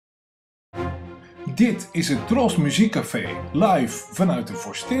Dit is het Trosmuziekcafe, live vanuit de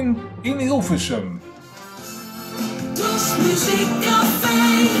Vorstin in Hilversum.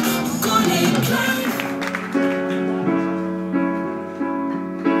 Trosmuziekcafe, kon ik klein.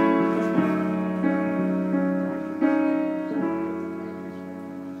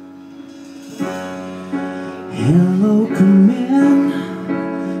 Hello, come in.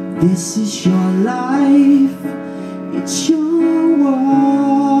 This is your life. It's your world.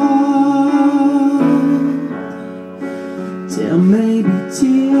 There may be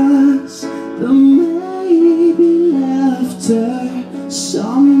tears, there may be laughter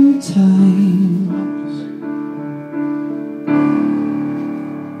sometimes.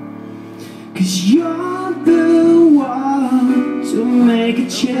 'Cause you're the one to make a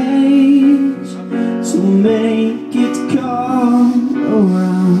change, to make it come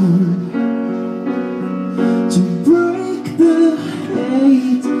around, to break the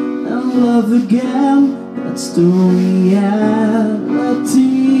hate and love again. That's the reality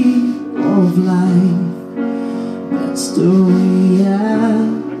of life. That's the reality.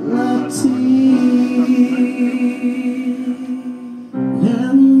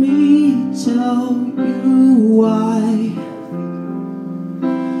 Let me tell you why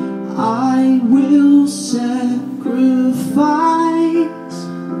I will sacrifice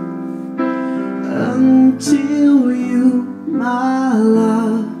until you, my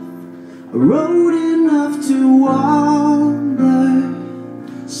love, are old enough to understand.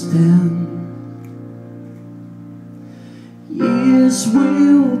 Years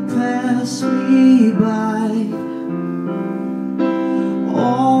will pass me by,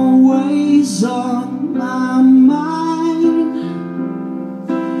 always on my mind.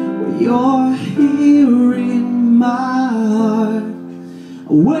 You're here in my heart.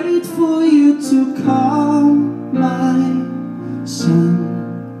 I wait for you to come, my son,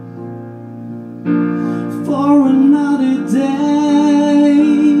 for another day.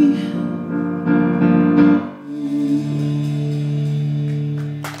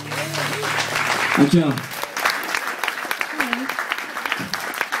 Dankjewel.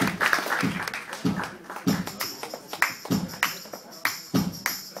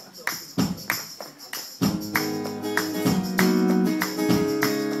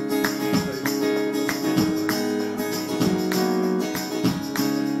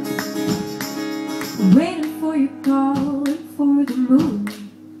 Waiting for your call and for the moon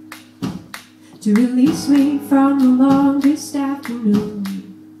to release me from the longest afternoon.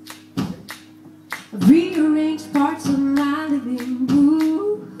 I've rearranged parts of my living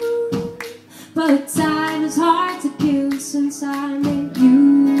room, but time is hard to kill since I met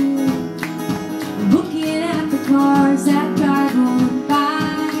you. I'm looking at the cars that drive on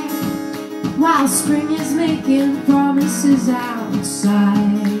by, while spring is making promises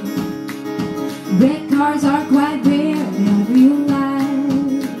outside. Red cars are quite rare, I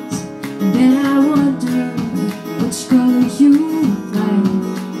realize. And then I wonder which color you like.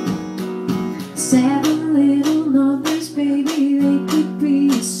 7 little numbers, baby, they could be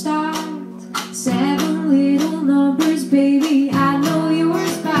a start. 7 little numbers, baby, I know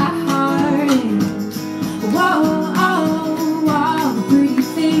yours by heart. And whoa, oh, all the pretty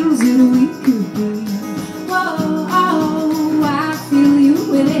things that we could be. Whoa, oh, I feel you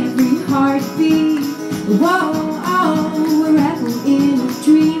in every heartbeat. Whoa, oh, we're rapping in a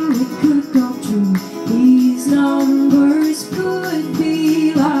dream that could come true. These numbers could be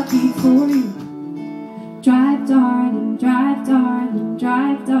lucky for you. Drive, darling, drive, darling,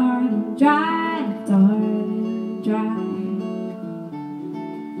 drive, darling, drive, darling, drive.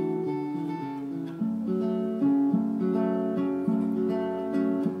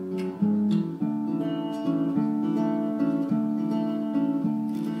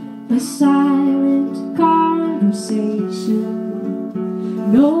 A silent conversation,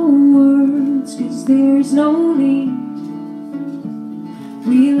 no words, 'cause there's no need.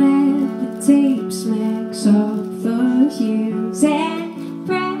 We let the tapes mix up the years and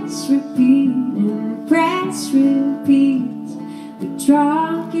press repeat and press repeat. The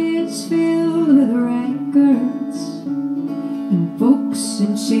trunk is filled with records and books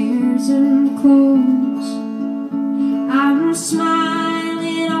and chairs and clothes. I'm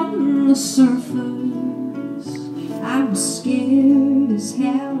smiling on the surface, I'm scared as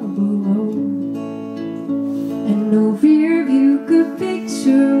hell below, and no rear view could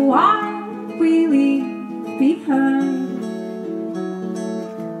picture what we leave behind.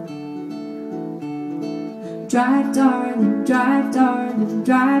 Drive, darling, drive, darling,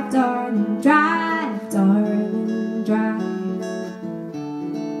 drive, darling, drive, darling, drive.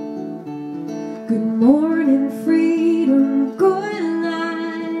 Good morning, freedom, good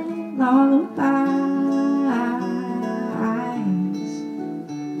night, lullaby.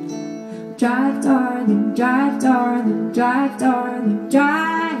 drive, darling, drive, darling,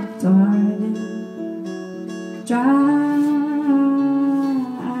 drive, darling, drive.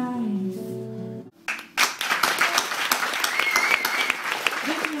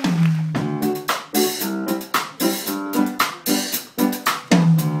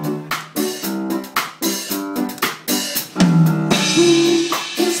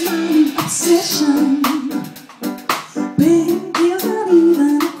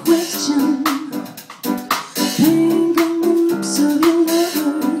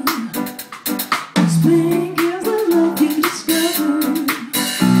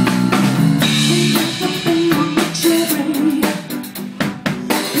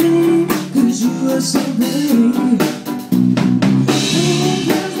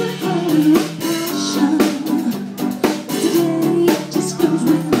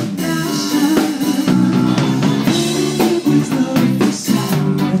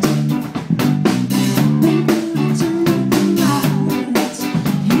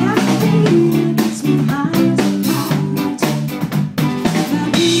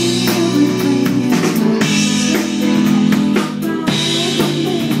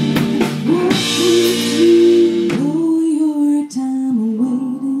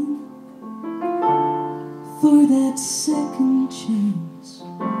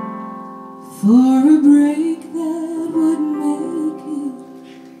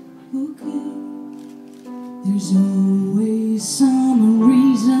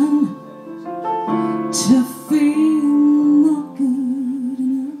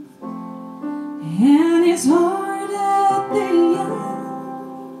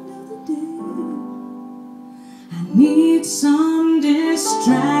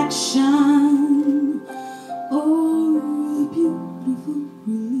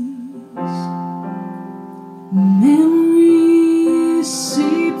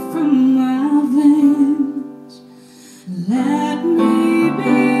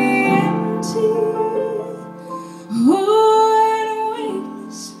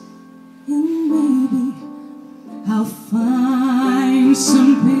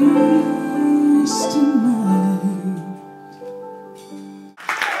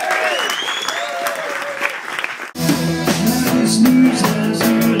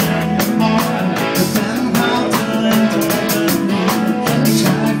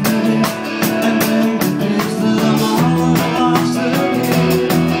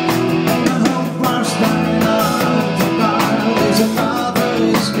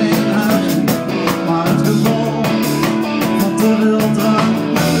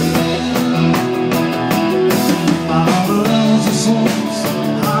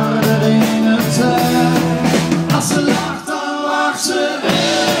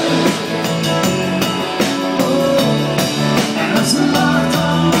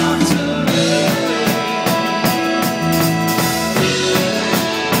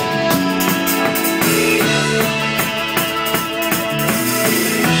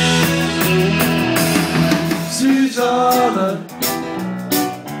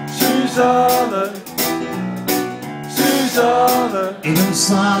 Suzanne, Suzanne, in een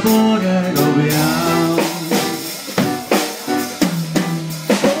slaapbol kijk op jou.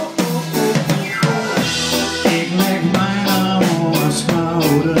 Ik leg mijn arm op mijn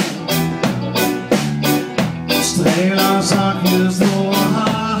schouder, streel haar zachtjes door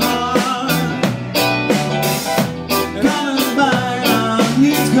haar haar. Kan het bijna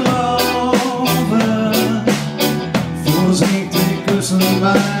niet geloven, voorzichtig kussen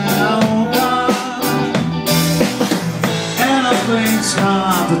bij elkaar. En opeens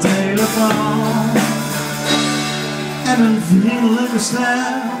gaat de telefoon en een vriendelijke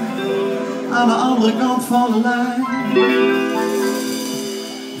stem aan de andere kant van de lijn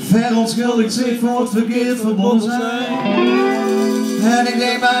verontschuldigt zich voor het verkeerd verbonden zijn. En ik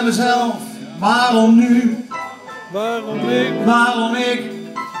denk bij mezelf, waarom nu? waarom ik? Waarom ik?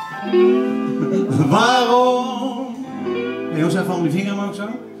 Waarom? Heel zeg van die vinger maar ook zo.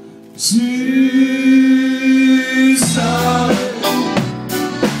 Suzanne,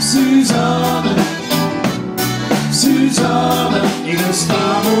 Suzanne, Suzanne, ik ben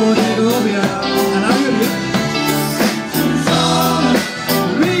slaapbol kijk op jou. En nou jullie. Suzanne,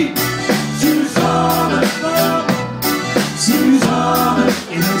 wie? Suzanne, Suzanne,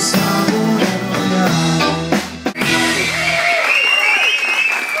 ik ben slaapbol kijk op jou.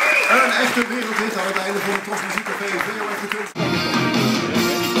 Een echte wereldhit aan het einde van het Trosmuziekcafe. VOF DE KUNST.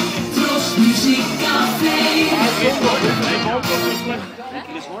 Trosmuziekcafe.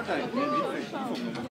 Ik